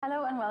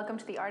welcome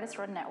to the Artist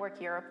Run Network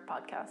Europe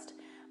podcast.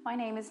 My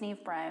name is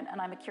Niamh Brown and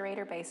I'm a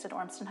curator based at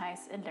Ormston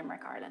House in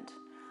Limerick, Ireland.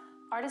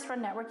 Artist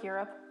Run Network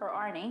Europe, or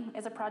ARNI,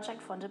 is a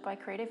project funded by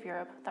Creative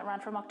Europe that ran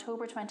from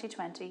October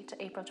 2020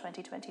 to April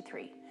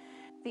 2023.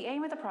 The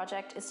aim of the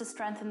project is to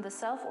strengthen the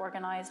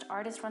self-organised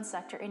artist-run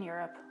sector in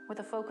Europe with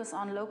a focus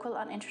on local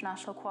and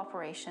international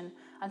cooperation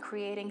and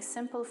creating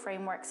simple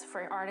frameworks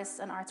for artists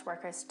and arts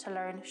workers to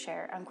learn,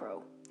 share and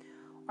grow.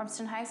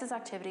 Ormston House's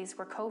activities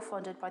were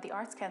co-funded by the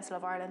Arts Council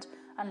of Ireland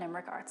and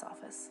Limerick Arts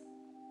Office.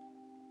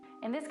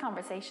 In this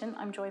conversation,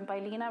 I'm joined by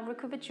Lina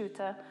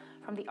Rukevičiūtė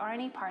from the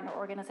ARNI partner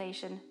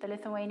organisation, the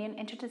Lithuanian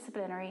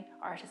Interdisciplinary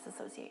Artists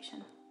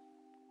Association.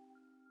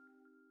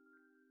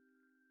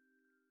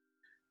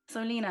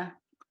 So Lina,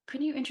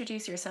 can you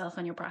introduce yourself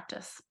and your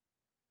practice?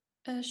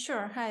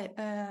 Sure. Hi,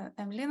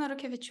 I'm Lina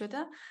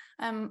Rukevičiūtė.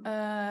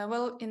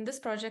 In this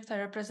project, I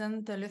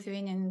represent the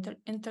Lithuanian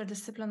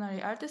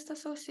Interdisciplinary Artists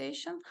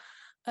Association.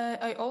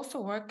 I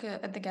also work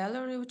at the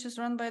gallery, which is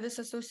run by this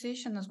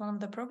association as one of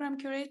the program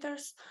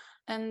curators.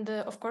 And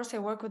of course, I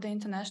work with the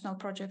international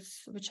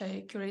projects, which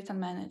I curate and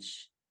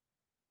manage.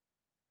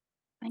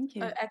 Thank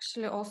you.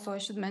 Actually, also, I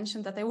should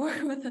mention that I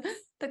work with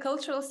the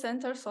Cultural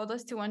Center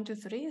Sodas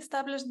 2123,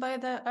 established by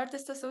the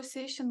Artist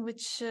Association,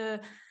 which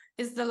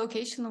is the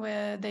location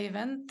where the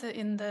event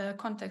in the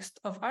context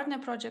of ARNI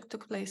project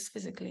took place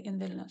physically in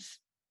Vilnius.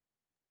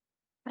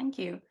 Thank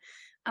you.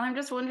 And I'm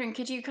just wondering,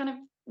 could you kind of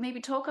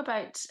maybe talk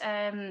about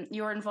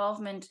your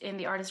involvement in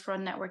the Artist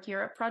Run Network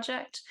Europe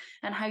project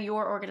and how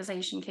your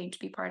organisation came to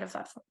be part of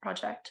that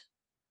project?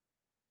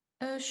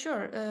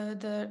 Sure.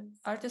 The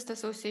Artist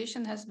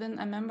Association has been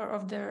a member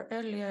of their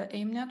earlier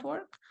AIM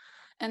network,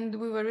 and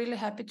we were really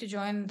happy to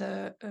join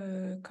the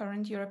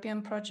current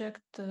European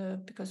project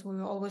because we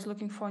were always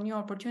looking for new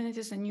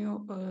opportunities and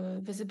new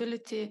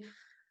visibility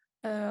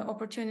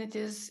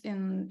opportunities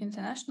in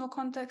international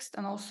context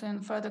and also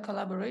in further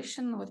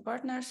collaboration with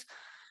partners.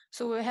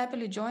 So we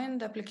happily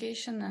joined the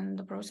application and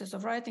the process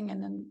of writing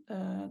and then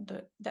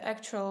the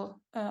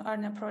actual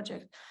ARNI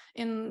project.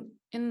 In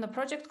the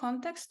project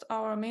context,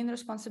 our main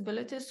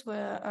responsibilities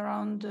were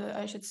around,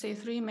 I should say,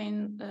 three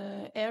main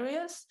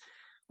areas.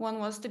 One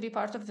was to be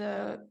part of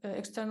the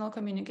external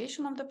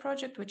communication of the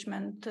project, which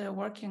meant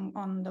working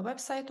on the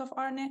website of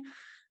ARNI.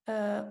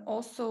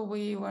 Also,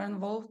 we were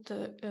involved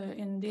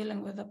in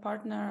dealing with a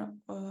partner,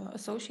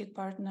 associate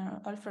partner,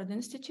 Alfred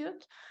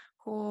Institute,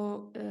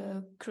 who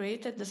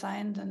created,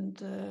 designed,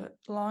 and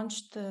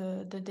launched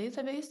the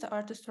database, the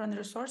Artist Run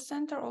Resource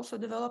Center, also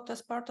developed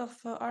as part of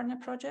ARNI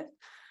project.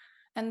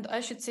 And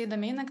I should say the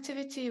main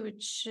activity,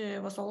 which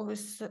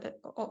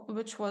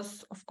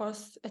was, of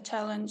course, a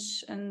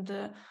challenge, and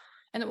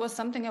it was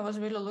something I was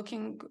really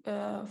looking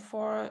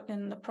for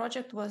in the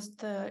project, was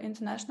the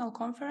international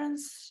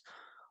conference,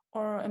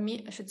 or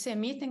I should say a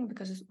meeting,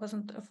 because it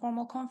wasn't a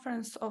formal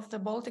conference, of the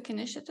Baltic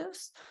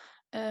initiatives,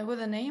 with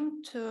an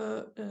aim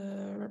to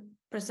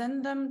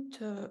present them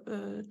to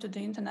the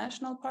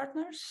international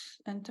partners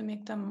and to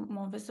make them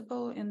more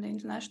visible in the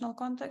international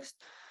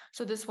context.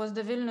 So this was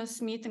the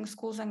Vilnius Meeting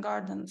Schools and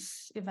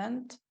Gardens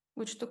event,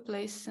 which took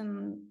place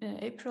in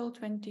April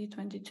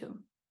 2022.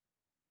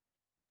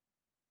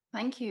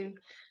 Thank you.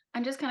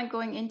 And just kind of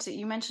going into,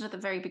 you mentioned at the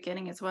very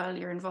beginning as well,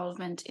 your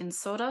involvement in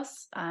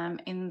Sodas,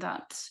 in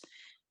that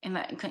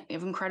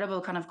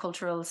incredible kind of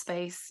cultural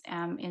space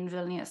in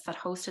Vilnius that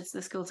hosted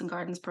the Schools and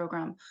Gardens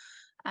program.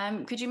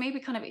 Could you maybe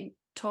kind of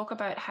talk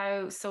about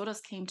how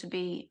Sodas came to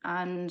be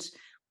and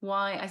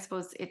why, I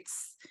suppose,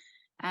 it's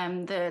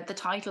the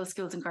title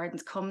Schools and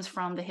Gardens comes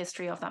from the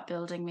history of that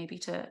building, maybe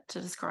to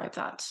describe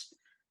that,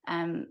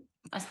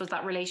 I suppose,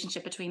 that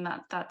relationship between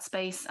that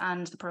space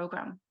and the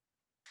program?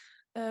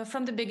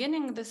 From the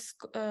beginning, this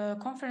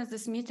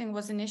this meeting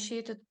was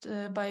initiated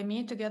by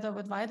me together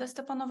with Vaida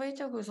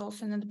Stepanovaitė, who is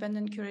also an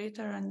independent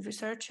curator and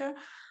researcher.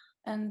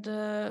 And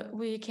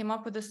we came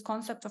up with this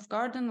concept of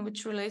garden,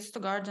 which relates to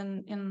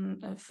garden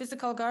in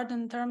physical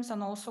garden terms,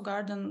 and also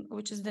garden,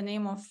 which is the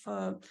name of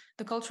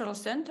the cultural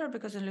center,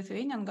 because in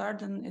Lithuanian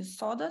garden is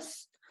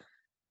sodas.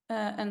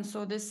 And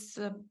so this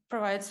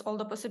provides all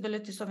the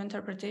possibilities of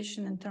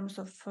interpretation in terms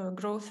of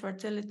growth,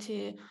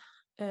 fertility,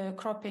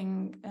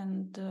 cropping,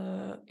 and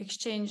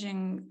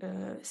exchanging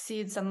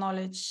seeds and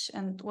knowledge,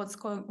 and what's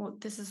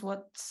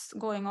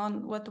going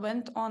on, what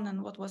went on,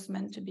 and what was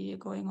meant to be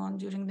going on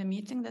during the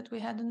meeting that we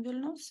had in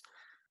Vilnius.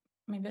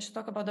 Maybe I should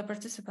talk about the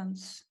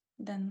participants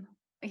then.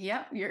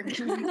 Yeah, you're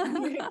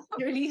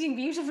leading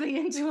beautifully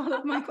into all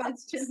of my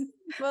questions.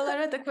 Well, I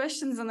read the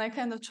questions and I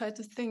kind of tried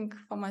to think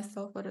for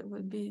myself what it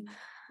would be.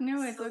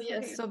 No, it's okay.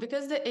 Yes, so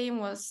because the aim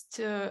was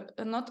to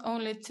not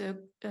only to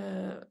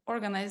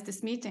organize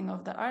this meeting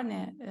of the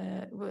ARNI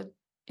with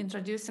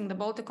introducing the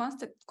Baltic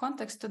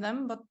context to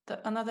them, but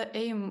another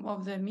aim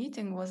of the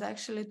meeting was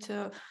actually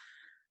to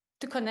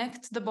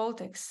connect the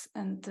Baltics.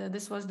 And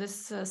this was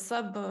this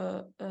sub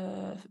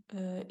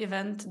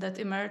event that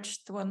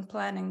emerged when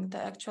planning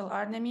the actual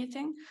ARNI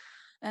meeting.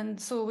 And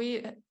so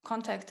we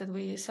contacted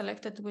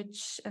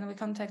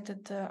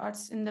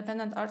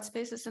independent art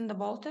spaces in the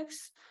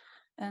Baltics.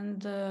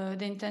 And the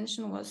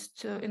intention was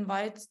to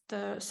invite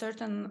the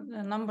certain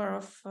number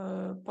of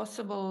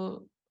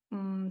possible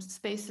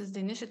spaces, the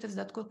initiatives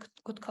that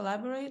could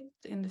collaborate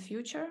in the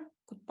future,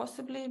 could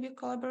possibly be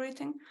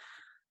collaborating.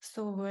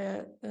 So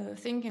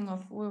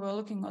we were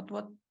looking at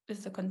what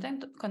is the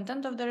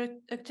content of their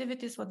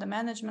activities, what the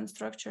management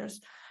structures.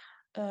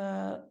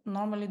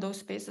 Normally those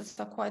spaces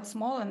are quite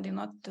small and they're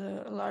not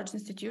large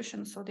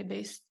institutions, so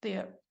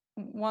they're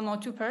 1 or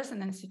 2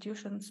 person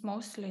institutions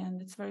mostly,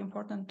 and it's very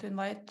important to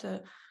invite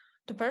to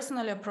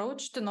personally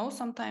approach, to know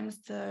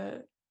sometimes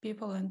the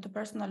people and to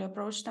personally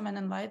approach them and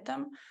invite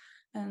them.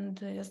 And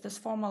yes, this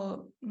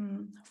formal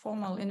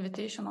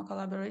invitation or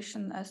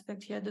collaboration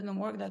aspect here didn't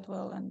work that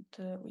well. And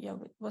it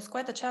was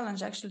quite a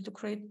challenge actually to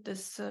create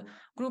this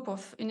group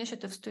of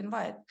initiatives to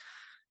invite.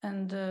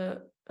 And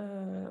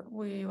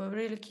we were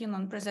really keen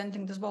on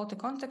presenting this Baltic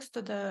context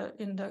to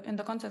in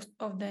the context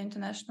of the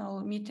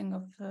international meeting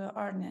of the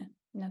ARNE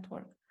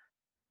network.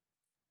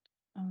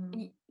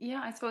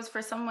 Yeah, I suppose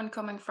for someone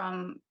coming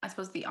from, I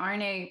suppose, the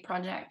ARNE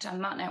project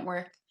and that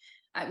network,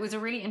 it was a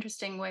really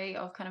interesting way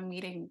of kind of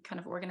meeting kind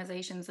of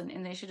organizations and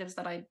initiatives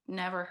that I'd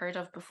never heard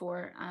of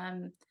before.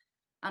 And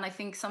I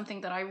think something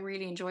that I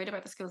really enjoyed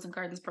about the Schools and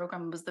Gardens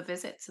program was the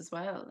visits as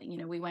well. You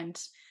know, we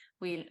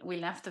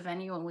left the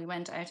venue and we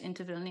went out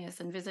into Vilnius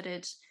and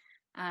visited,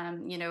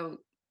 you know,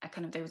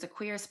 there was a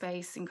queer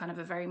space in kind of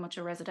a very much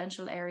a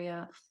residential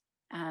area,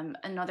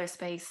 another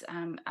space,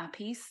 a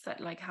piece that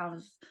like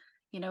have,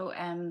 you know,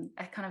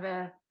 a kind of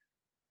a,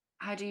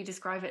 how do you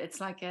describe it? It's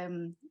like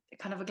kind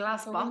of a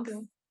glass box.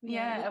 Window. In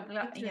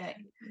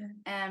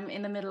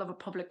the middle of a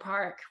public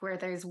park where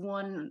there's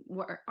one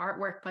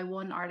artwork by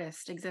one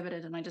artist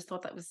exhibited, and I just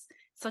thought that was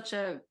such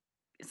a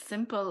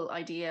simple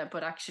idea,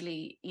 but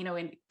actually, you know,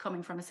 in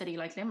coming from a city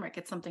like Limerick,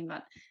 it's something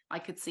that I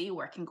could see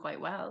working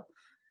quite well.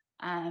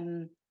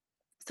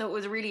 So it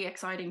was really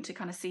exciting to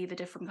kind of see the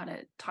different kind of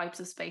types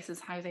of spaces,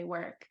 how they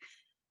work,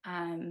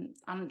 and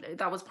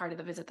that was part of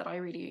the visit that I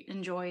really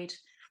enjoyed.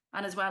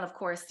 And as well, of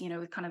course, you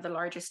know, kind of the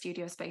larger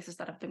studio spaces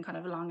that have been kind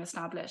of long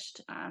established,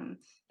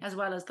 as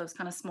well as those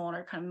kind of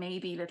smaller, kind of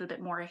maybe a little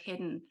bit more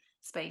hidden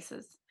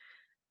spaces.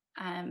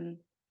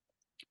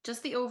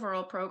 Just the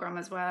overall program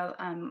as well.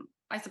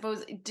 I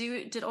suppose,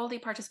 did all the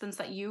participants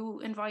that you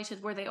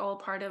invited, were they all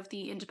part of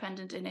the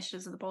independent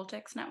initiatives of the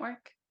Baltics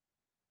network?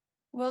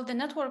 Well, the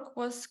network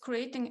was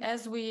creating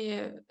as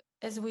we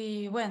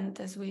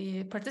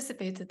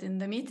participated in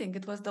the meeting.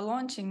 It was the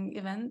launching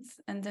event,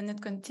 and then it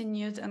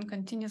continued and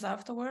continues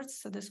afterwards.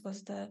 So this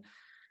was the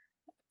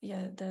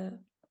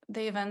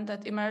event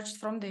that emerged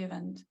from the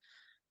event,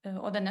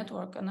 or the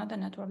network, another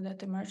network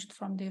that emerged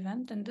from the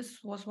event, and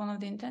this was one of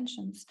the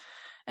intentions.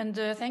 And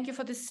thank you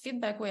for this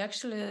feedback. We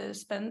actually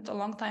spent a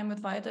long time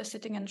with Vaida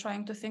sitting and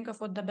trying to think of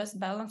what the best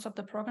balance of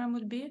the program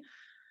would be.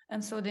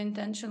 And so the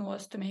intention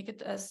was to make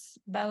it as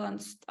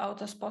balanced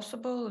out as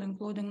possible,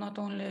 including not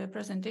only a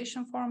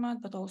presentation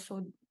format, but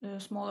also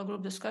smaller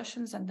group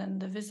discussions and then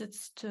the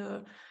visits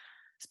to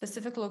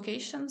specific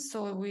locations.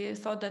 So we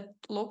thought that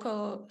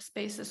local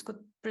spaces could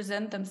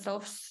present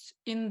themselves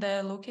in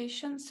their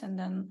locations, and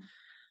then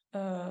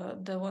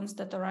the ones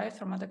that arrived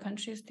from other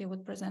countries, they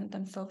would present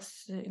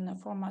themselves in a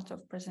format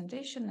of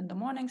presentation in the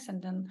mornings,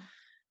 and then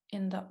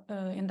in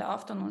the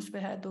afternoons we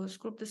had those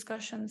group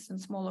discussions in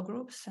smaller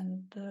groups.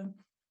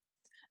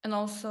 And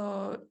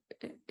also,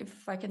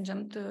 if I can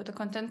jump to the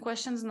content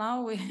questions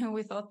now,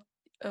 we thought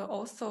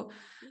also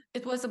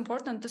it was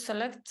important to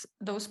select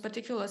those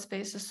particular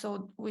spaces.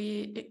 So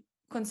we,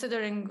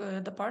 considering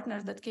the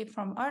partners that came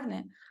from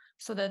ARNE,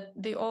 so that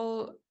they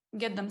all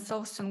get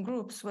themselves in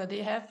groups where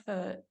they have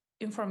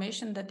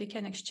information that they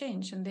can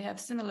exchange, and they have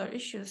similar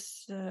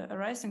issues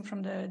arising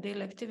from their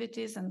daily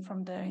activities and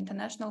from their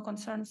international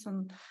concerns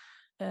and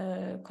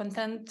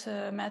content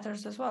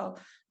matters as well.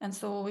 And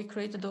so we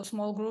created those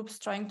small groups,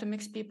 trying to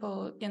mix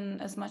people in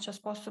as much as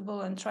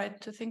possible and try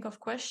to think of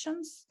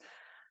questions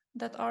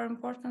that are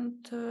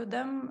important to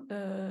them,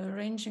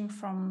 ranging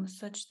from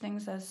such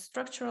things as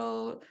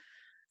structural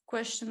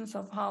questions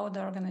of how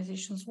the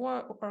organizations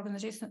work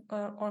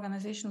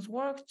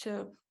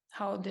to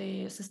how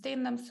they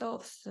sustain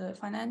themselves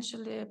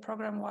financially,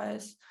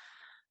 program-wise,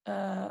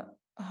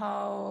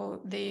 how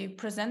they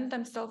present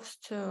themselves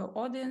to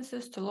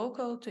audiences, to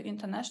local, to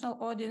international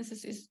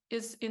audiences.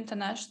 Is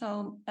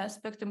international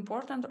aspect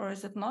important or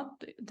is it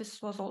not? This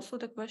was also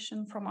the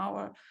question from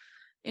our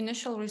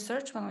initial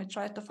research when we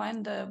tried to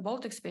find the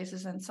Baltic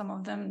spaces, and some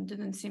of them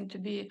didn't seem to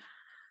be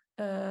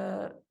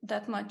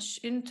that much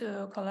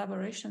into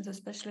collaborations,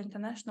 especially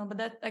international. But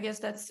that, I guess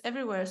that's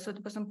everywhere. So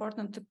it was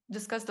important to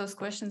discuss those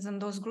questions in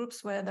those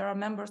groups where there are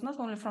members not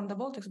only from the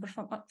Baltics,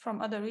 but from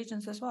other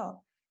regions as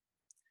well.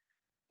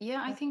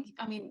 Yeah, I think,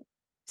 I mean,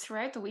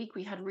 throughout the week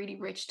we had really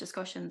rich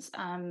discussions,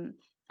 and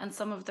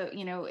some of the,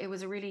 you know, it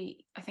was a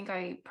really, I think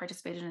I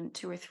participated in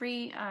 2 or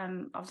 3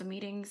 of the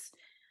meetings,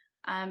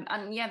 and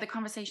yeah, the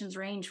conversations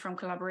range from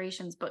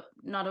collaborations, but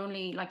not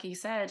only, like you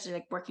said,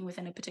 like working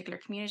within a particular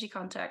community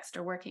context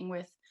or working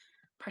with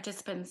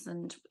participants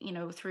and, you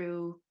know,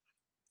 through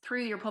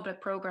your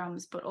public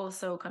programs, but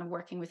also kind of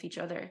working with each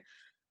other.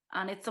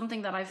 And it's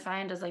something that I've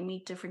found as I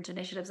meet different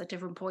initiatives at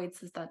different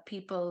points, is that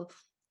people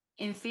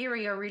in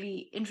theory are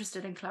really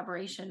interested in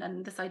collaboration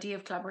and this idea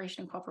of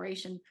collaboration and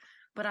cooperation.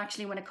 But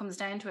actually, when it comes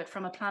down to it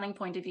from a planning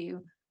point of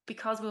view,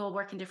 because we all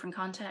work in different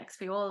contexts,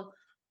 we all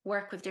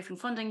work with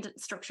different funding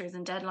structures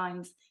and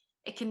deadlines,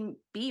 it can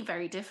be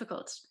very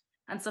difficult.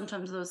 And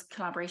sometimes those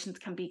collaborations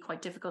can be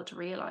quite difficult to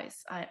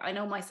realize. I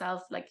know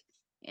myself, like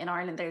in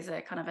Ireland, there's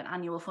a kind of an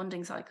annual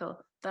funding cycle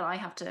that I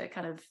have to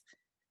kind of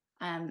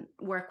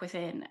work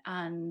within.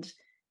 And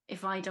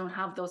if I don't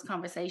have those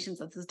conversations,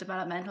 those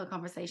developmental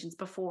conversations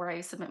before I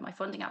submit my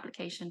funding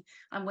application,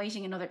 I'm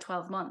waiting another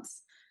 12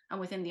 months. And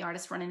within the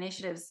artist run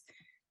initiatives,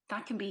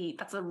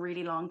 that's a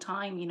really long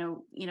time,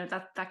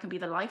 that can be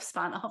the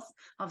lifespan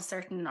of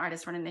certain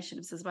artist run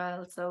initiatives as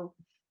well. So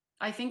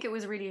I think it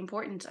was really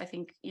important, I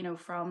think,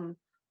 from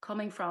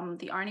coming from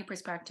the Arnie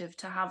perspective,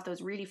 to have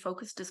those really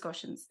focused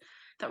discussions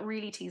that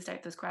really teased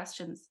out those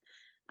questions.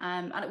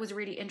 And it was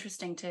really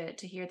interesting to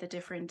hear the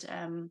different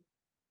kind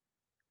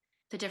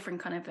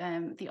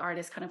of the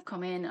artists kind of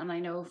come in. And I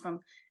know from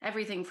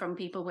everything from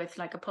people with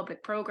like a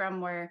public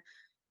program where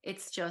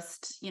it's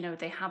just,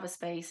 they have a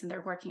space and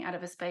they're working out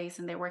of a space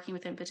and they're working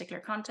within a particular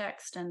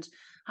context and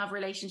have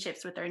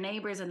relationships with their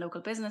neighbors and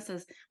local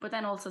businesses, but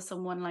then also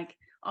someone like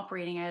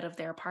operating out of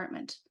their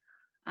apartment.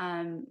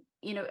 And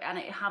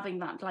having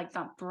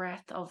that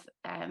breadth of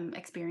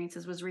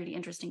experiences was really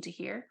interesting to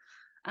hear.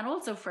 And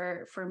also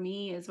for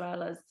me, as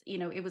well as,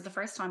 it was the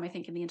first time I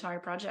think in the entire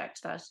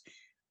project that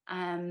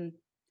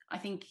I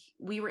think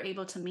we were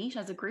able to meet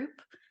as a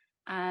group,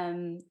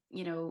 and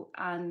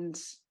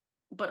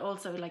but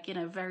also like in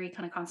a very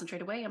kind of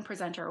concentrated way, and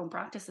present our own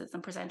practices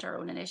and present our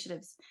own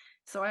initiatives.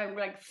 So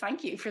I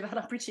thank you for that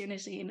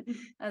opportunity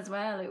as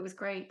well. It was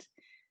great.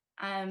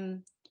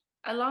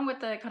 Along with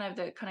the kind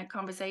of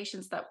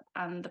conversations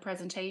and the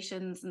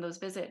presentations and those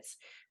visits,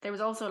 there was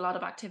also a lot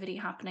of activity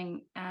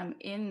happening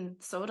in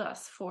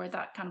SODAS for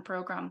that kind of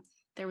program.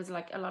 There was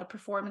like a lot of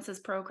performances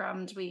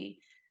programmed. We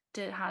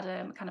had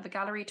a kind of a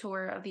gallery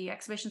tour of the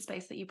exhibition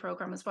space that you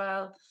program as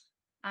well.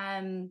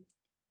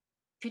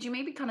 Could you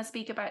maybe kind of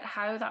speak about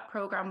how that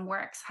program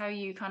works, how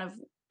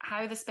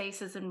the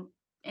spaces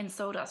in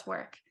SODAS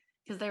work?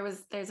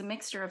 Because there's a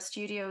mixture of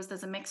studios,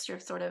 there's a mixture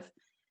of sort of,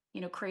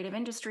 creative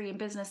industry and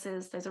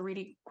businesses. There's a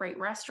really great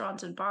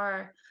restaurant and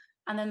bar,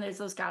 and then there's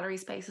those gallery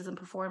spaces and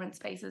performance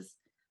spaces.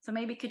 So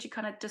maybe could you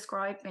kind of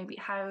describe maybe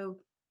how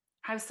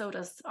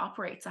SODAS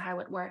operates or how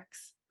it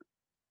works?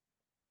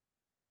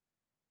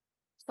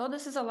 So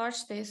this is a large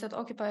space that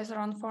occupies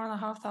around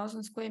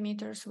 4,500 square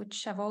meters,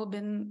 which have all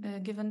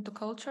been given to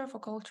culture for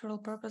cultural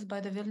purpose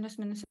by the Vilnius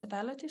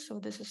municipality. So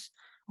this is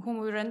whom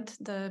we rent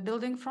the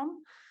building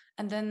from,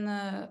 and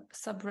then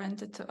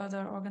sub-rent it to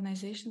other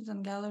organizations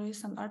and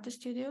galleries and artist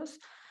studios.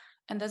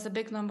 And there's a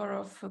big number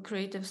of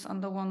creatives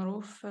under one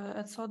roof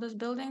at SODAS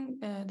building.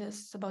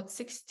 There's about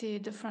 60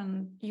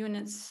 different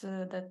units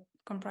that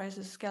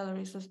comprises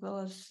galleries as well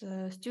as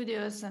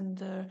studios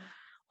and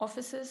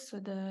offices, so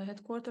the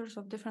headquarters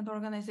of different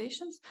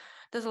organizations.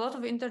 There's a lot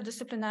of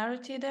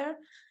interdisciplinarity there.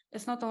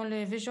 It's not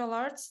only visual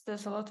arts,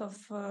 there's a lot of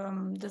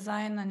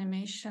design,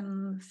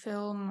 animation,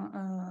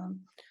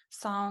 film,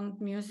 sound,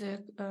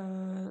 music,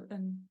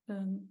 and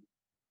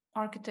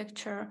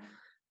architecture,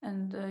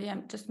 and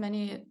just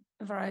many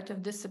variety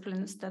of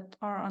disciplines that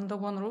are under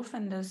one roof.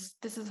 And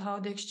this is how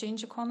the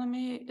exchange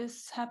economy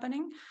is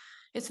happening.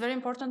 It's very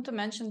important to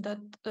mention that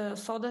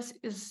SODAS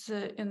is,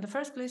 in the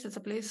first place, it's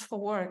a place for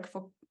work,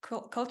 for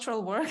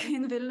cultural work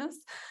in Vilnius,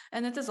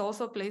 and it is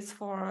also a place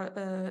for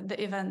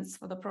the events,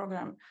 for the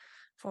program,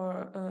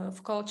 for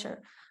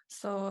culture.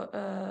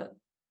 So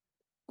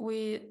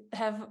we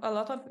have a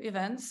lot of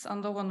events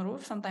under one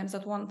roof, sometimes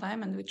at one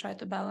time, and we try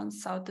to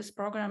balance out this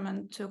program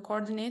and to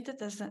coordinate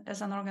it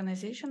as an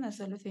organization, as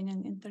a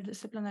Lithuanian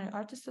Interdisciplinary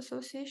Artists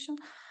Association.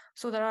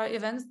 So there are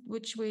events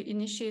which we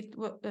initiate,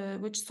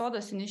 which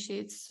SODAS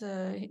initiates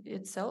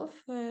itself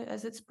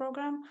as its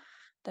program.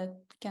 That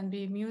can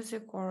be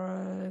music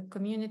or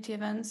community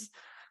events.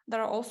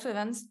 There are also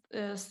events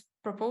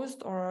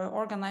proposed or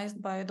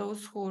organized by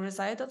those who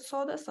reside at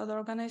SODAS, other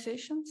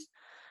organizations.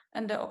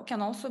 And there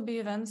can also be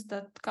events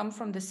that come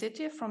from the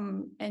city,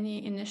 from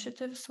any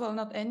initiatives, well,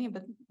 not any,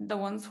 but the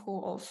ones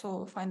who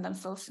also find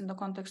themselves in the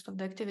context of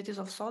the activities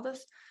of SODAS.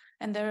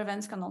 And their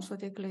events can also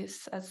take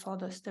place at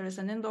SODAS. There is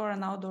an indoor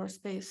and outdoor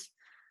space.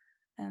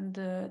 And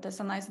there's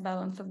a nice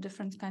balance of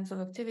different kinds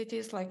of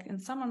activities. Like in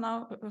summer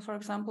now, for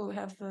example, we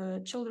have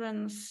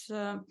children's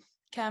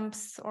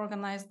camps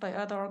organized by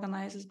other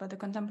organizers, by the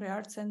Contemporary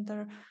Art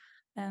Center,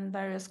 and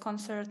various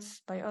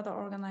concerts by other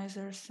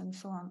organizers, and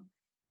so on.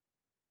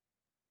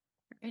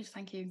 Great,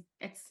 thank you.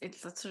 It's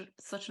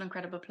such an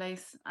incredible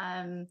place.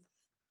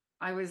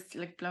 I was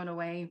like blown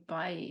away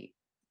by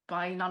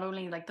not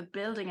only like the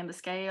building and the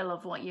scale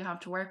of what you have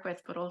to work with,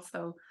 but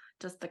also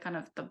just the kind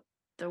of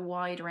the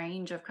wide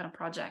range of kind of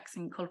projects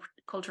and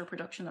culture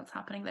production that's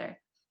happening there.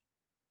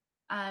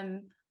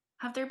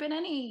 Have there been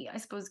any, I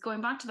suppose, going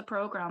back to the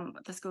program,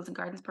 the Schools and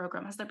Gardens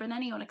program, has there been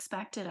any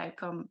unexpected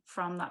outcome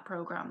from that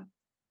program?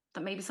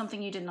 that maybe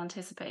something you didn't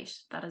anticipate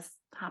that has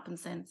happened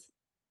since?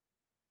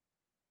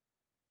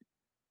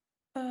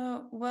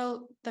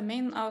 Well, the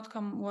main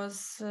outcome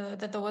was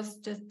that there was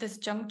this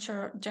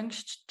juncture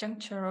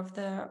of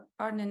the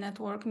ARNI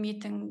network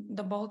meeting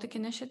the Baltic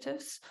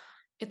initiatives.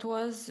 It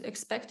was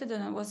expected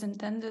and it was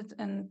intended,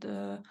 and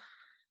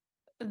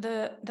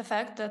the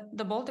fact that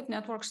the Baltic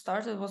network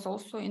started was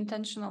also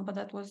intentional, but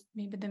that was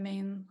maybe the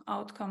main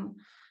outcome.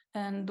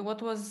 And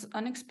what was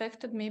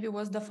unexpected maybe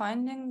was the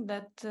finding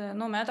that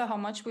no matter how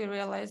much we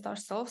realized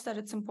ourselves that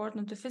it's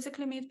important to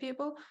physically meet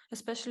people,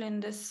 especially in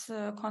this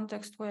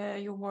context where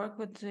you work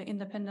with the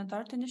independent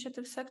art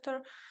initiative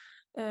sector,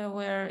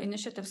 where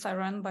initiatives are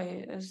run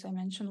by, as I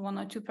mentioned, 1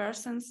 or 2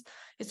 persons,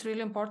 it's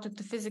really important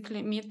to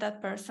physically meet that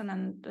person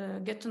and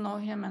get to know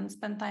him and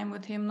spend time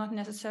with him, not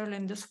necessarily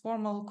in this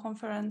formal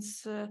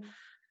conference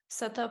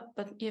setup,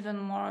 but even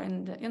more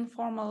in the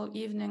informal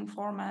evening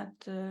format,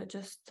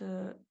 just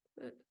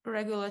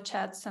regular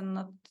chats and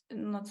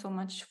not so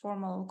much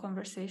formal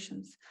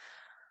conversations.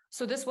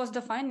 So this was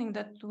the finding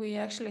that we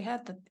actually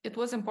had, that it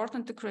was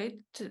important to create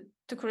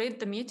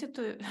the meeting,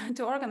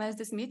 to organize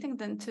this meeting,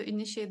 than to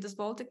initiate this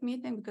Baltic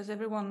meeting, because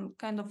everyone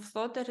kind of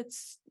thought that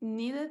it's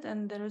needed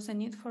and there is a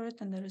need for it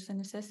and there is a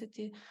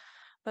necessity.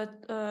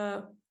 But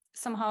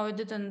somehow it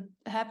didn't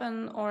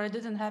happen, or it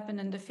didn't happen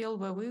in the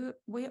field where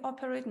we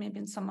operate, maybe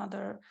in some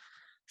other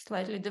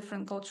slightly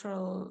different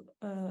cultural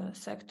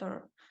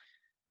sector.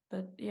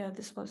 But yeah,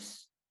 this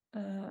was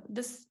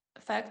this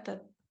fact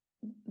that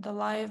the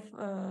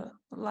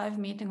live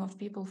meeting of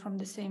people from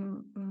the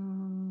same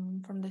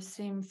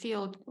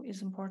field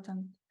is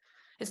important.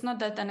 It's not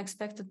that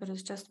unexpected, but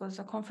it just was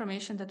a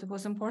confirmation that it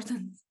was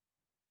important.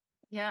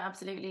 Yeah,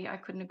 absolutely. I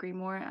couldn't agree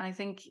more. And I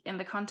think in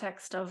the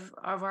context of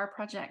our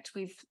project,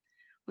 we've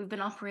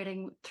been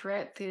operating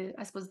throughout the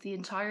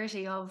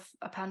entirety of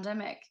a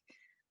pandemic,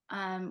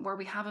 where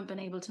we haven't been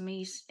able to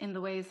meet in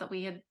the ways that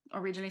we had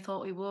originally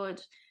thought we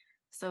would.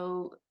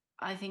 So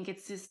I think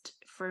it's just,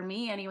 for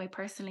me anyway,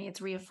 personally, it's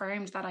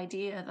reaffirmed that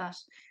idea that,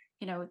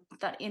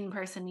 that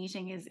in-person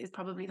meeting is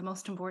probably the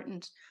most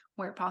important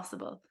where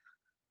possible.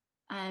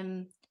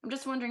 I'm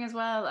just wondering as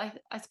well,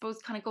 I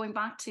suppose kind of going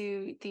back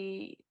to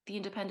the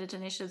independent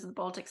initiatives of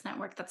the Baltics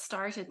Network that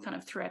started kind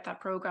of throughout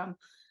that programme.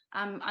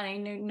 And I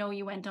know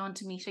you went on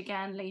to meet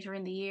again later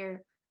in the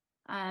year.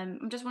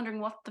 I'm just wondering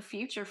what the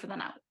future for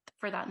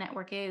that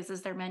network is.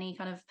 Is there many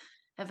kind of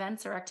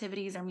events or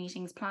activities or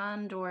meetings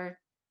planned, or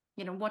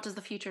what does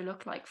the future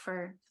look like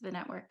for the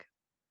network?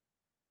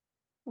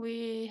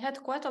 We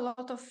had quite a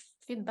lot of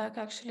feedback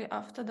actually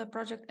after the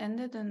project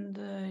ended and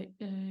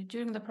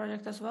during the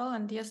project as well.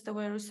 And yes, there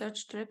were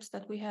research trips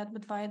that we had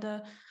with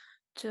VIDA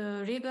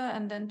to Riga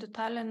and then to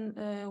Tallinn,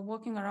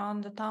 walking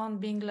around the town,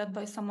 being led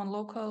by someone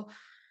local,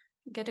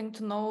 getting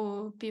to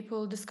know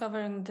people,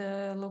 discovering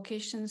the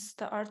locations,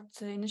 the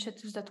art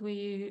initiatives that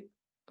we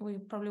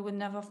probably would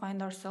never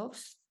find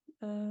ourselves,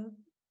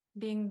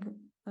 being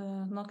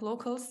not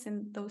locals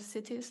in those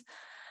cities.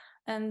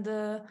 And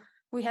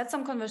we had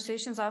some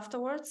conversations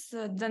afterwards.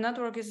 The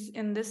network is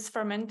in this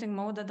fermenting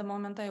mode at the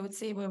moment, I would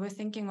say, where we're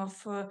thinking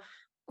of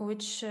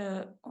which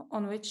layer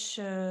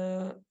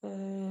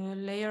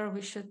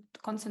we should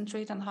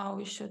concentrate and how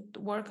we should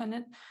work on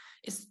it.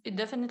 It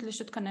definitely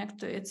should connect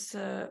to its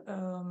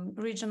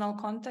regional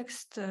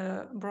context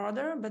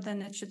broader, but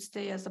then it should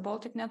stay as the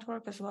Baltic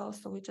network as well.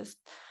 So we're just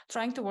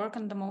trying to work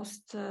on the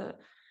most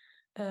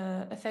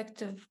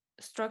effective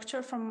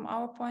structure from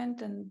our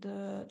point and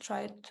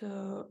try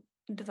to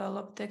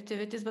develop the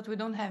activities, but we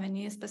don't have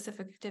any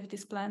specific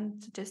activities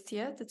planned just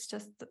yet. It's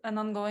just an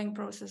ongoing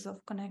process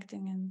of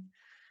connecting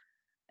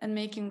and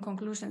making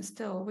conclusions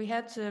still. We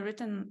had a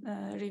written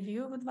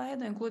review with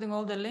VIDA, including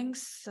all the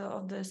links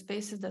of the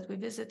spaces that we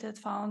visited,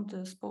 found,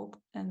 spoke,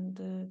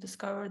 and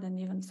discovered, and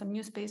even some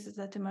new spaces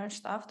that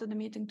emerged after the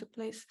meeting took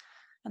place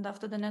and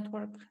after the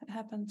network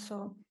happened.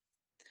 So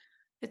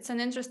it's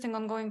an interesting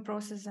ongoing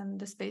process, and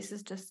the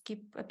spaces just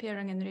keep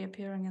appearing and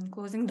reappearing and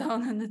closing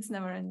down, and it's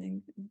never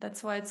ending.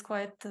 That's why it's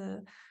quite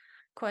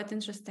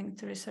interesting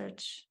to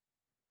research.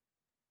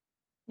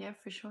 Yeah,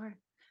 for sure.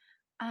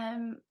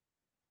 I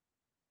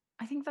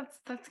think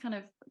that's kind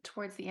of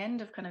towards the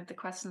end of kind of the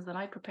questions that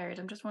I prepared.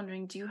 I'm just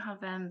wondering, do you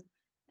have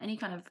any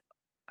kind of,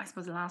 I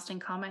suppose, lasting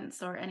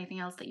comments or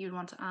anything else that you'd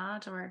want to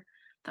add, or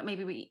that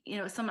maybe we,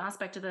 some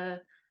aspect of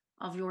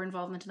your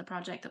involvement in the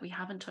project that we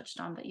haven't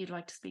touched on that you'd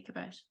like to speak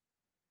about?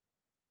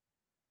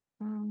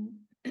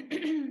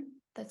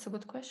 That's a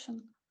good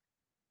question.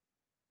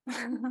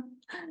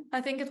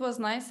 I think it was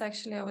nice,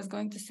 actually. I was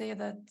going to say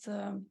that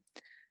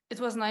it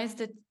was nice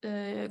that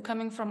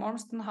coming from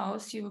Ormston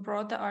House, you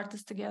brought the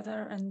artists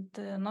together, and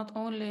not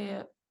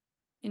only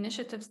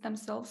initiatives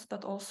themselves,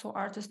 but also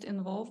artists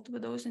involved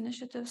with those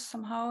initiatives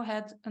somehow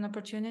had an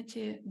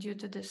opportunity due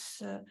to this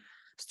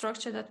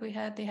structure that we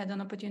had. They had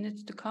an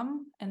opportunity to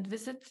come and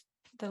visit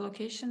the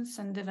locations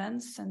and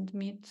events and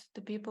meet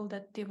the people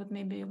that they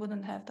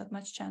wouldn't have that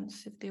much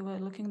chance if they were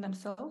looking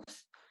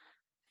themselves.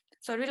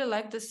 So I really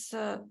like this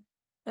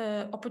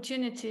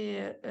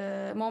opportunity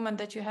moment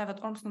that you have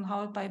at Ormston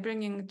House by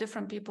bringing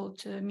different people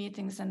to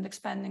meetings and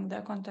expanding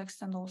their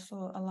context, and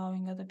also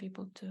allowing other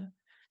people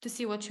to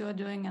see what you are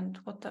doing and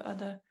what the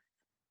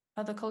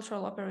other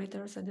cultural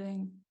operators are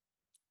doing.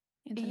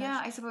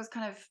 Yeah, I suppose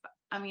kind of,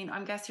 I mean,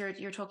 I guess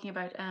you're talking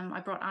about,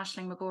 I brought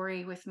Aisling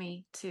McGorry with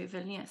me to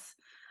Vilnius.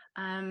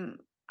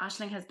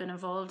 Aisling has been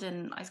involved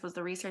in, I suppose,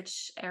 the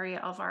research area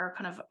of our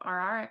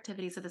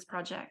activities of this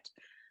project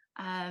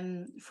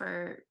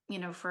for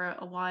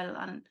a while.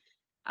 And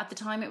at the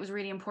time, it was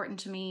really important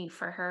to me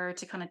for her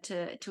to kind of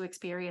to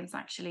experience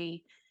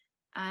actually,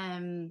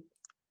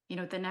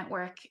 the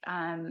network,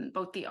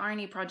 both the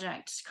Arnie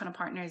project kind of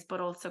partners,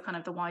 but also kind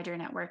of the wider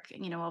network,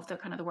 of the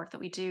kind of the work that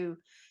we do.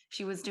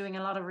 She was doing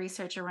a lot of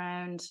research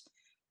around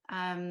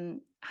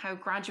how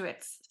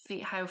graduates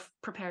how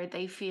prepared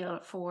they feel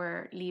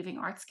for leaving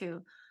art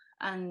school.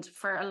 And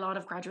for a lot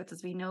of graduates,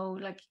 as we know,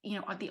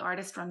 the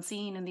artist run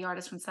scene and the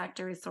artist run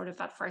sector is sort of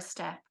that first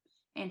step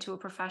into a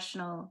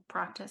professional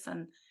practice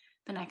and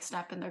the next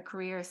step in their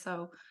career.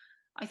 So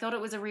I thought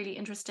it was a really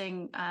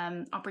interesting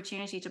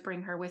opportunity to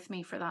bring her with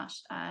me for that.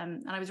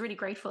 And I was really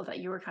grateful that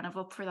you were kind of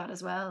up for that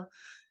as well.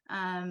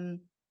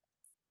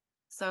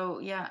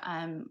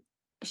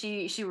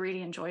 She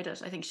really enjoyed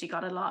it. I think she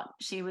got a lot.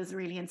 She was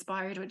really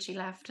inspired when she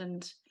left,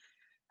 and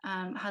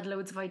had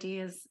loads of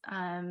ideas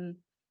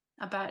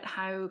about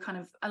how kind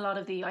of a lot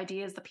of the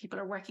ideas that people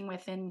are working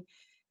with in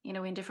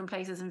different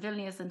places in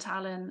Vilnius and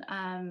Tallinn,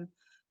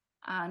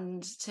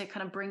 and to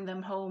kind of bring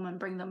them home and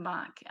bring them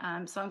back.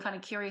 So I'm kind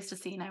of curious to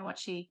see now what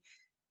she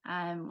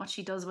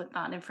does with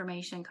that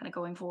information kind of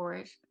going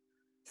forward.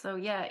 So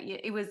yeah,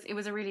 it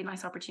was a really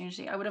nice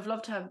opportunity. I would have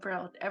loved to have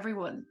brought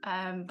everyone,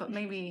 but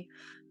maybe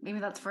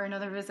that's for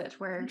another visit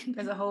where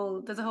there's a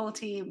whole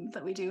team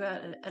that we do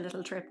a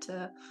little trip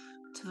to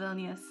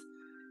Vilnius,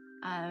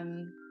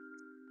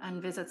 and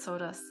visit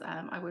Sodas.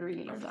 I would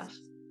really love that.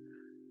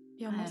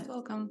 You're most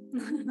welcome.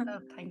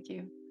 Oh, thank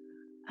you.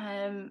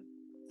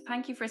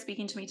 Thank you for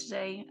speaking to me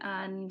today,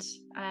 and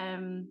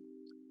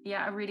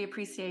I really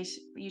appreciate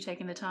you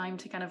taking the time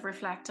to kind of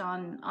reflect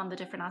on the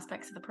different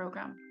aspects of the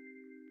program.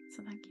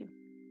 So thank you.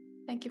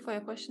 Thank you for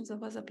your questions. It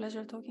was a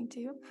pleasure talking to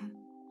you.